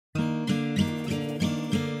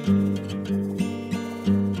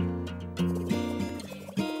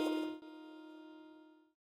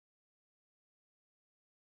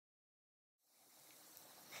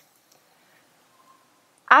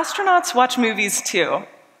Astronauts watch movies too.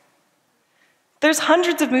 There's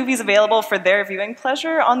hundreds of movies available for their viewing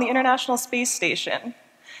pleasure on the International Space Station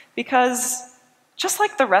because, just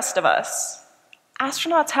like the rest of us,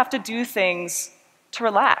 astronauts have to do things to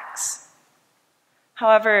relax.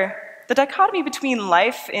 However, the dichotomy between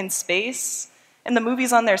life in space and the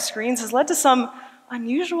movies on their screens has led to some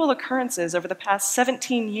unusual occurrences over the past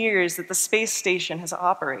 17 years that the space station has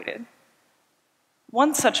operated.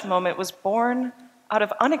 One such moment was born out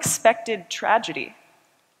of unexpected tragedy.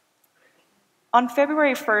 On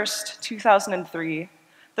February 1st, 2003,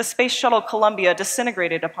 the Space Shuttle Columbia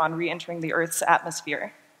disintegrated upon re-entering the Earth's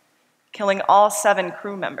atmosphere, killing all 7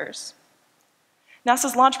 crew members.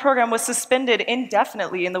 NASA's launch program was suspended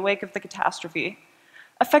indefinitely in the wake of the catastrophe,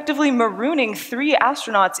 effectively marooning 3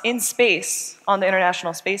 astronauts in space on the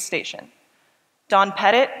International Space Station: Don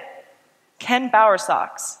Pettit, Ken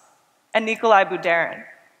Bowersox, and Nikolai Budarin.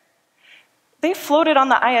 They floated on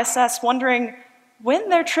the ISS wondering when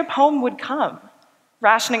their trip home would come,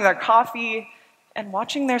 rationing their coffee and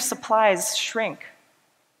watching their supplies shrink.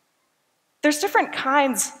 There's different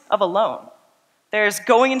kinds of alone. There's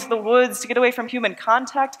going into the woods to get away from human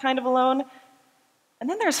contact kind of alone, and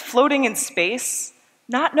then there's floating in space,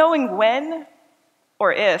 not knowing when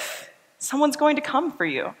or if someone's going to come for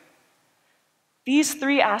you. These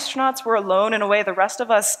 3 astronauts were alone in a way the rest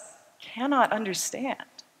of us cannot understand.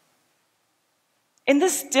 In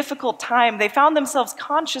this difficult time, they found themselves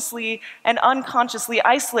consciously and unconsciously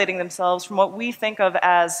isolating themselves from what we think of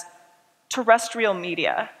as terrestrial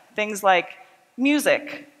media, things like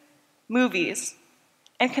music, movies,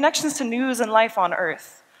 and connections to news and life on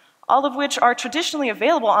Earth, all of which are traditionally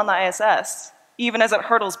available on the ISS, even as it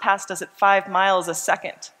hurtles past us at 5 miles a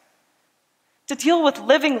second. To deal with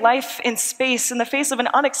living life in space in the face of an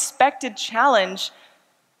unexpected challenge,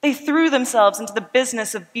 they threw themselves into the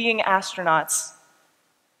business of being astronauts,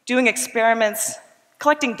 doing experiments,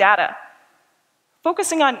 collecting data,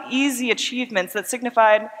 focusing on easy achievements that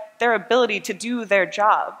signified their ability to do their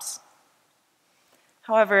jobs.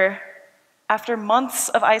 However, after months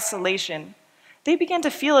of isolation, they began to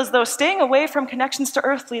feel as though staying away from connections to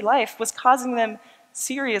earthly life was causing them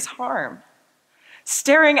serious harm.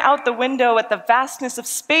 Staring out the window at the vastness of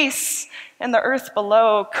space and the Earth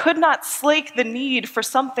below could not slake the need for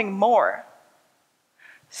something more.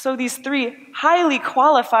 So these 3 highly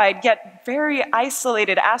qualified yet very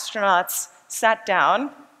isolated astronauts sat down,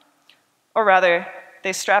 or rather,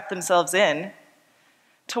 they strapped themselves in,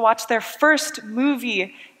 to watch their first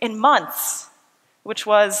movie in months, which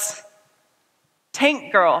was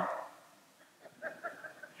Tank Girl.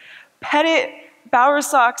 Pettit,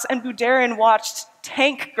 Bowersox, and Budarin watched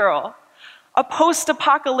Tank Girl, a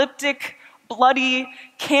post-apocalyptic, bloody,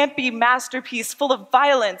 campy masterpiece full of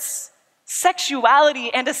violence,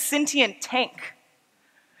 sexuality, and a sentient tank.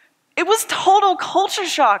 It was total culture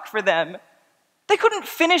shock for them. They couldn't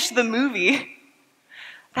finish the movie.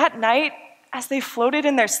 That night, as they floated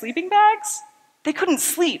in their sleeping bags, they couldn't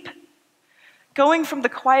sleep. Going from the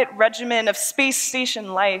quiet regimen of space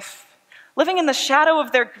station life, living in the shadow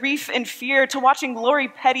of their grief and fear, to watching Lori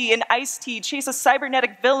Petty and Ice-T chase a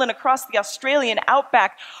cybernetic villain across the Australian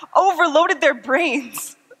outback, overloaded their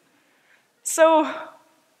brains. So,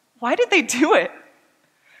 why did they do it?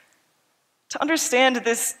 To understand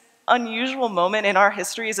this unusual moment in our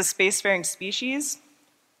history as a spacefaring species,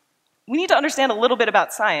 we need to understand a little bit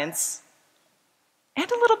about science and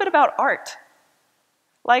a little bit about art.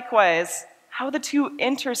 Likewise, how the 2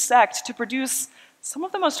 intersect to produce some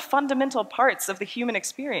of the most fundamental parts of the human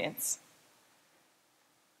experience.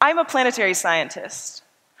 I'm a planetary scientist.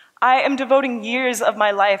 I am devoting years of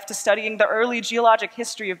my life to studying the early geologic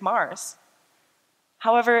history of Mars.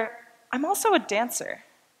 However, I'm also a dancer.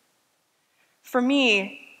 For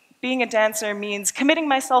me, being a dancer means committing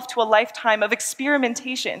myself to a lifetime of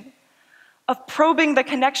experimentation, of probing the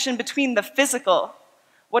connection between the physical,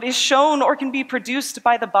 what is shown or can be produced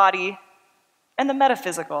by the body, and the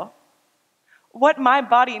metaphysical, what my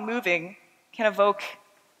body moving can evoke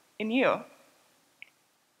in you.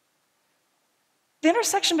 The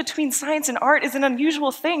intersection between science and art is an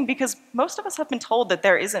unusual thing because most of us have been told that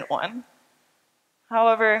there isn't one.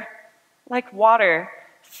 However, like water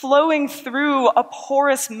flowing through a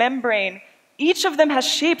porous membrane, each of them has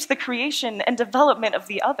shaped the creation and development of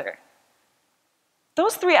the other.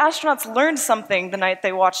 Those 3 astronauts learned something the night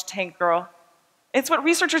they watched Tank Girl. It's what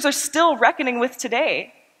researchers are still reckoning with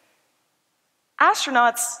today.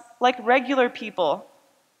 Astronauts, like regular people,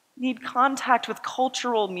 need contact with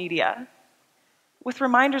cultural media, with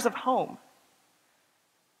reminders of home.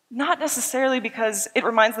 Not necessarily because it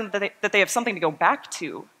reminds them that they have something to go back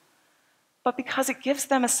to, but because it gives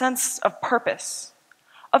them a sense of purpose,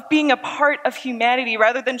 of being a part of humanity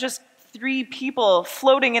rather than just 3 people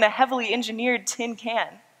floating in a heavily engineered tin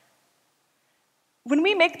can. When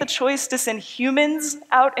we make the choice to send humans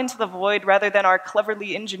out into the void rather than our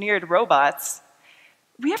cleverly engineered robots,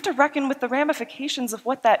 we have to reckon with the ramifications of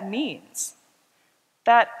what that means.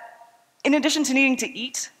 That in addition to needing to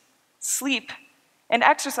eat, sleep, and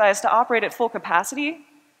exercise to operate at full capacity,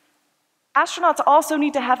 astronauts also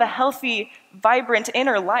need to have a healthy, vibrant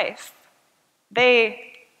inner life.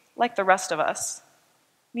 They, like the rest of us,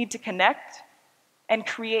 need to connect and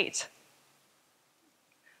create.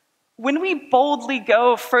 When we boldly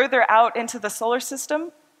go further out into the solar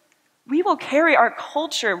system, we will carry our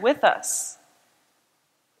culture with us.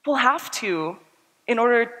 We'll have to in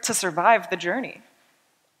order to survive the journey.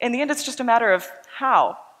 In the end, it's just a matter of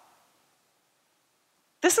how.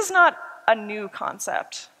 This is not a new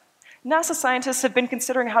concept. NASA scientists have been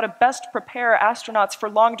considering how to best prepare astronauts for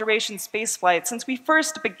long-duration spaceflight since we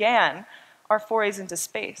first began our forays into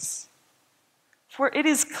space. For it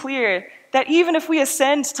is clear that even if we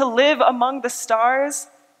ascend to live among the stars,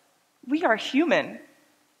 we are human,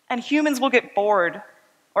 and humans will get bored,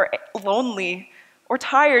 or lonely, or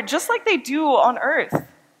tired, just like they do on Earth.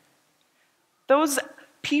 Those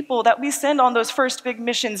people that we send on those first big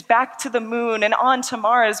missions back to the moon and on to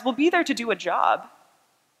Mars will be there to do a job.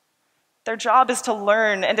 Their job is to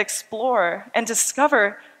learn and explore and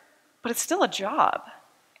discover, but it's still a job,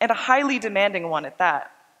 and a highly demanding one at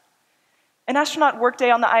that. An astronaut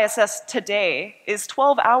workday on the ISS today is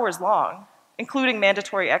 12 hours long, including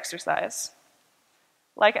mandatory exercise.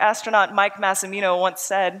 Like astronaut Mike Massimino once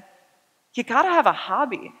said, you gotta have a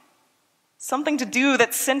hobby, something to do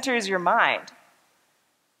that centers your mind.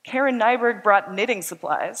 Karen Nyberg brought knitting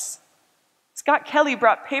supplies. Scott Kelly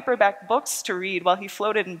brought paperback books to read while he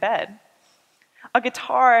floated in bed. A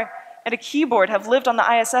guitar and a keyboard have lived on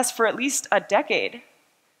the ISS for at least a decade.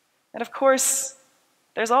 And of course,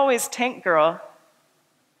 there's always Tank Girl.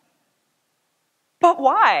 But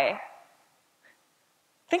why?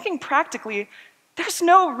 Thinking practically, there's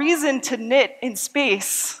no reason to knit in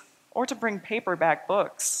space or to bring paperback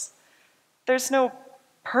books. There's no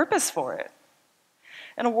purpose for it.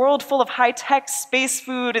 In a world full of high-tech space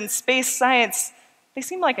food and space science, they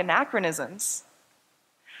seem like anachronisms.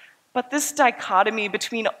 But this dichotomy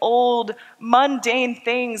between old, mundane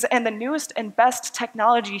things and the newest and best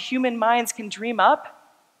technology human minds can dream up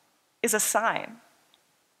is a sign.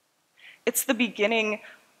 It's the beginning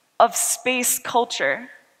of space culture.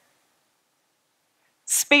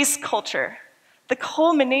 Space culture, the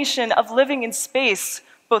culmination of living in space,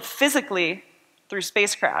 both physically through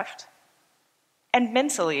spacecraft and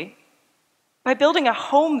mentally by building a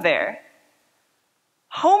home there.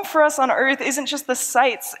 Home for us on Earth isn't just the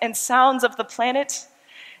sights and sounds of the planet,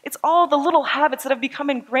 it's all the little habits that have become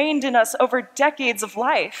ingrained in us over decades of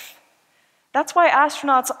life. That's why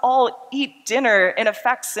astronauts all eat dinner in a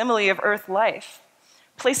facsimile of Earth life,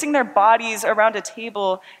 placing their bodies around a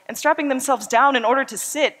table and strapping themselves down in order to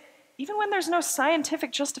sit, even when there's no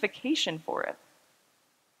scientific justification for it,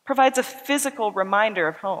 provides a physical reminder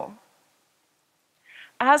of home.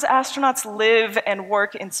 As astronauts live and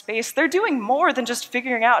work in space, they're doing more than just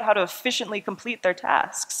figuring out how to efficiently complete their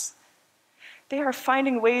tasks. They are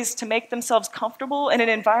finding ways to make themselves comfortable in an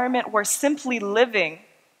environment where simply living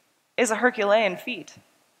is a Herculean feat.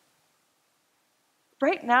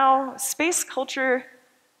 Right now, space culture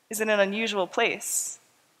is in an unusual place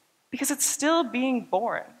because it's still being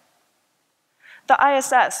born. The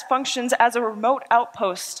ISS functions as a remote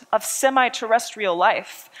outpost of semi-terrestrial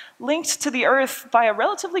life, linked to the Earth by a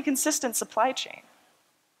relatively consistent supply chain.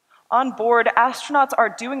 On board, astronauts are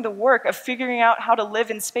doing the work of figuring out how to live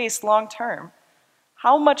in space long-term,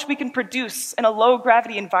 how much we can produce in a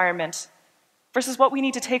low-gravity environment versus what we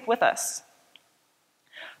need to take with us.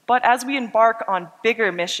 But as we embark on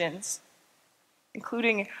bigger missions,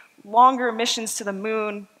 including longer missions to the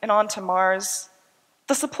moon and on to Mars,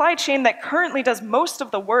 the supply chain that currently does most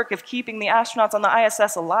of the work of keeping the astronauts on the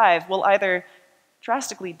ISS alive will either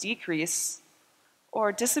drastically decrease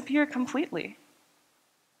or disappear completely.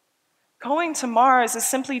 Going to Mars is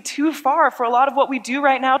simply too far for a lot of what we do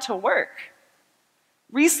right now to work.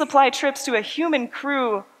 Resupply trips to a human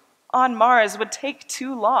crew on Mars would take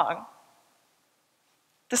too long.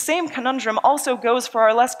 The same conundrum also goes for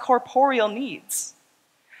our less corporeal needs.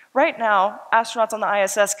 Right now, astronauts on the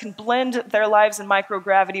ISS can blend their lives in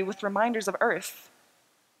microgravity with reminders of Earth,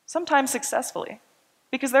 sometimes successfully,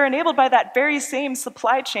 because they're enabled by that very same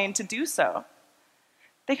supply chain to do so.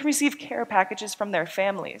 They can receive care packages from their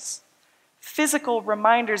families, physical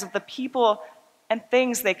reminders of the people and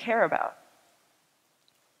things they care about.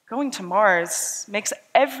 Going to Mars makes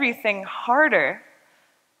everything harder,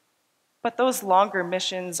 But those longer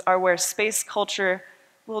missions are where space culture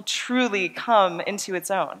will truly come into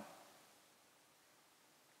its own.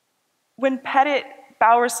 When Pettit,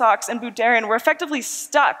 Bowersox, and Budarin were effectively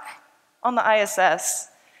stuck on the ISS,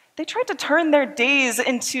 they tried to turn their days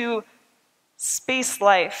into space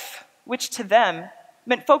life, which to them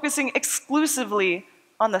meant focusing exclusively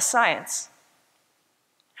on the science.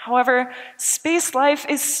 However, space life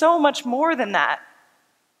is so much more than that.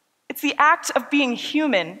 It's the act of being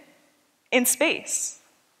human in space.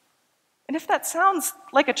 And if that sounds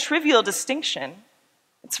like a trivial distinction,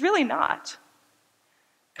 it's really not.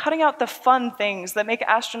 Cutting out the fun things that make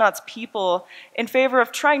astronauts people in favor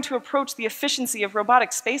of trying to approach the efficiency of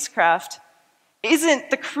robotic spacecraft isn't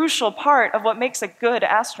the crucial part of what makes a good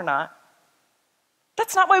astronaut.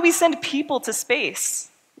 That's not why we send people to space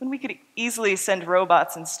when we could easily send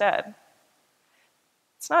robots instead.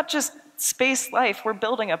 It's not just space life we're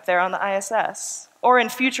building up there on the ISS or in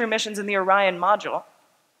future missions in the Orion module.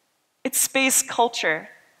 It's space culture.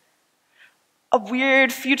 A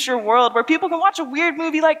weird future world where people can watch a weird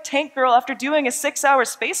movie like Tank Girl after doing a 6-hour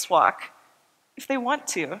spacewalk, if they want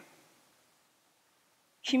to.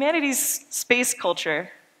 Humanity's space culture,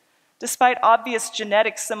 despite obvious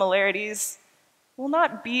genetic similarities, will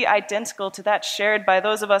not be identical to that shared by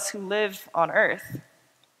those of us who live on Earth.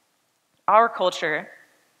 Our culture,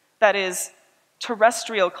 that is,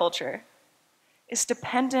 terrestrial culture, is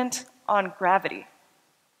dependent on gravity.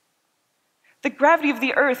 The gravity of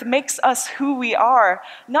the Earth makes us who we are,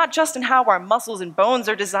 not just in how our muscles and bones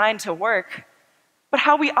are designed to work, but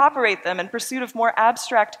how we operate them in pursuit of more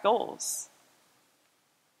abstract goals.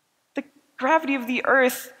 The gravity of the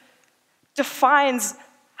Earth defines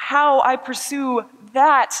how I pursue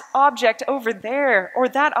that object over there or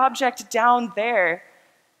that object down there.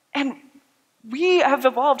 And we have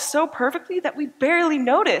evolved so perfectly that we barely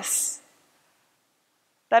notice.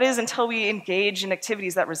 That is, until we engage in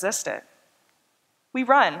activities that resist it. We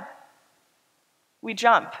run, we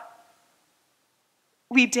jump,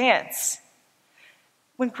 we dance.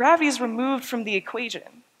 When gravity is removed from the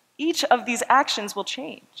equation, each of these actions will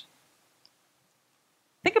change.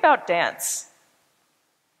 Think about dance.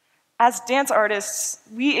 As dance artists,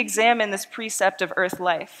 we examine this precept of Earth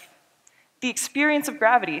life, the experience of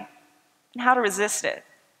gravity, and how to resist it.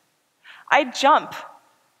 I jump,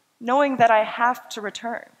 knowing that I have to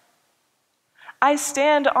return. I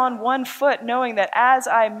stand on one foot, knowing that as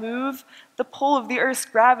I move, the pull of the Earth's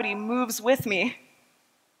gravity moves with me.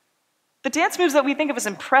 The dance moves that we think of as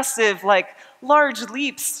impressive, like large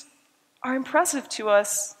leaps, are impressive to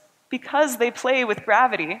us because they play with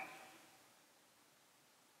gravity.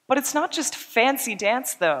 But it's not just fancy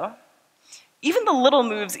dance, though. Even the little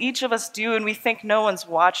moves each of us do and we think no one's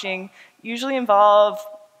watching usually involve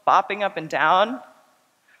bopping up and down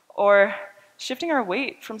or shifting our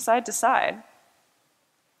weight from side to side.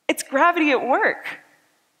 It's gravity at work.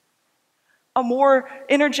 A more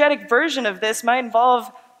energetic version of this might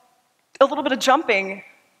involve a little bit of jumping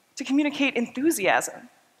to communicate enthusiasm.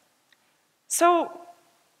 So,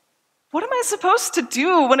 what am I supposed to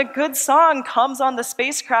do when a good song comes on the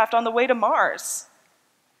spacecraft on the way to Mars?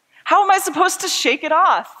 How am I supposed to shake it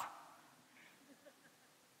off?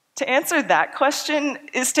 To answer that question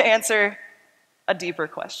is to answer a deeper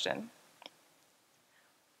question.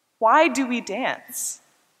 Why do we dance?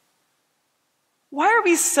 Why are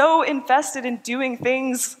we so invested in doing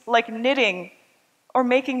things like knitting or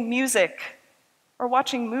making music or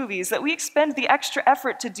watching movies that we expend the extra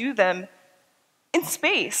effort to do them in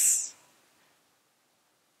space?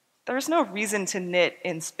 There's no reason to knit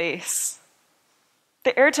in space.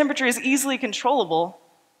 The air temperature is easily controllable,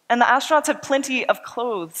 and the astronauts have plenty of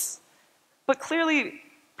clothes. But clearly,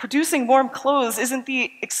 producing warm clothes isn't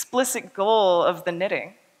the explicit goal of the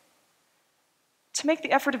knitting. To make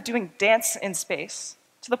the effort of doing dance in space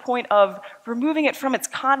to the point of removing it from its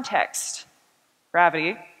context,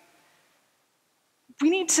 gravity, we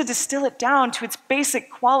need to distill it down to its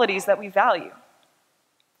basic qualities that we value.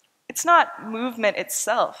 It's not movement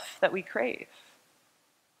itself that we crave.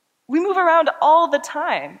 We move around all the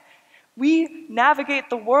time. We navigate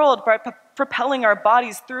the world by propelling our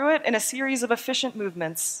bodies through it in a series of efficient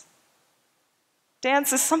movements.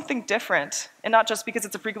 Dance is something different, and not just because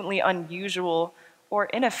it's a frequently unusual or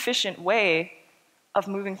inefficient way of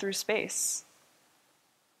moving through space.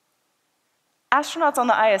 Astronauts on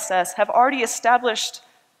the ISS have already established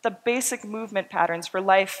the basic movement patterns for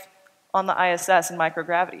life on the ISS in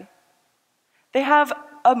microgravity. They have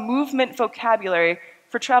a movement vocabulary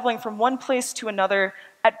for traveling from one place to another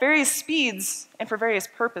at various speeds and for various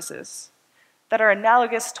purposes that are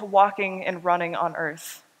analogous to walking and running on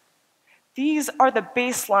Earth. These are the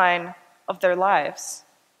baseline of their lives.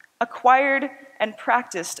 acquired and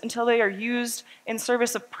practiced until they are used in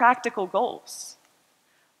service of practical goals.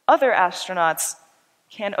 Other astronauts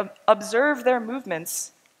can observe their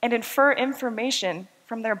movements and infer information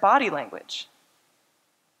from their body language.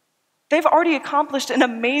 They've already accomplished an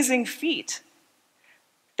amazing feat.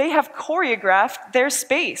 They have choreographed their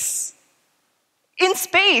space. In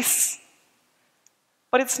space!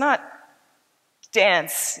 But it's not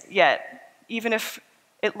dance yet, even if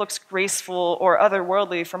it looks graceful or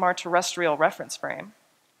otherworldly from our terrestrial reference frame.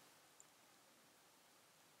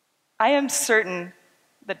 I am certain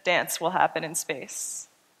that dance will happen in space.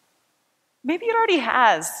 Maybe it already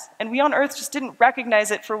has, and we on Earth just didn't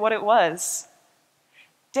recognize it for what it was.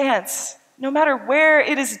 Dance, no matter where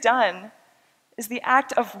it is done, is the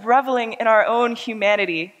act of reveling in our own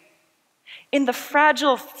humanity, in the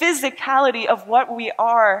fragile physicality of what we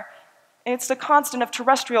are, and it's the constant of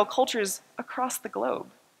terrestrial cultures across the globe.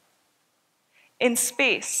 In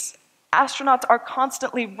space, astronauts are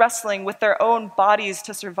constantly wrestling with their own bodies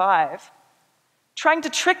to survive, trying to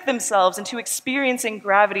trick themselves into experiencing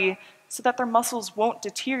gravity so that their muscles won't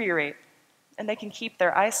deteriorate and they can keep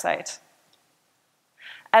their eyesight.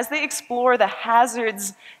 As they explore the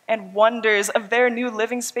hazards and wonders of their new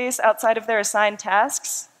living space outside of their assigned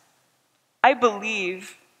tasks, I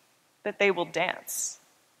believe that they will dance.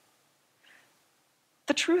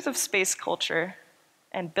 The truth of space culture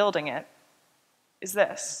and building it is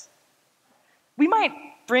this. We might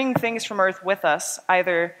bring things from Earth with us,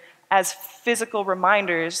 either as physical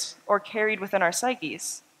reminders or carried within our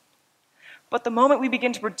psyches. But the moment we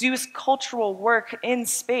begin to produce cultural work in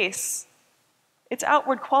space, its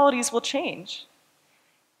outward qualities will change,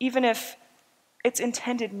 even if its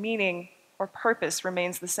intended meaning or purpose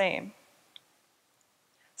remains the same.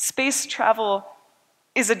 Space travel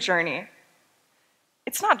is a journey.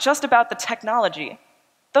 It's not just about the technology,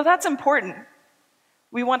 though that's important.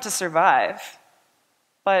 We want to survive.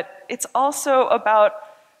 But it's also about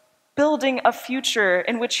building a future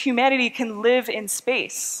in which humanity can live in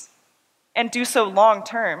space and do so long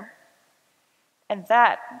term. And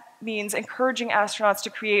that means encouraging astronauts to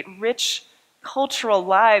create rich cultural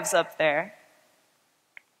lives up there.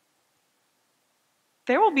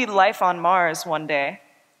 There will be life on Mars one day.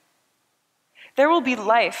 There will be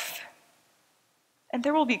life, and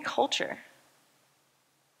there will be culture.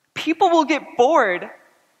 People will get bored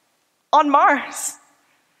on Mars,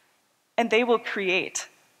 and they will create.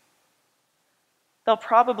 They'll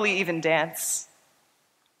probably even dance.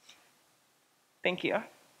 Thank you.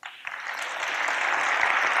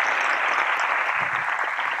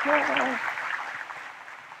 Yeah.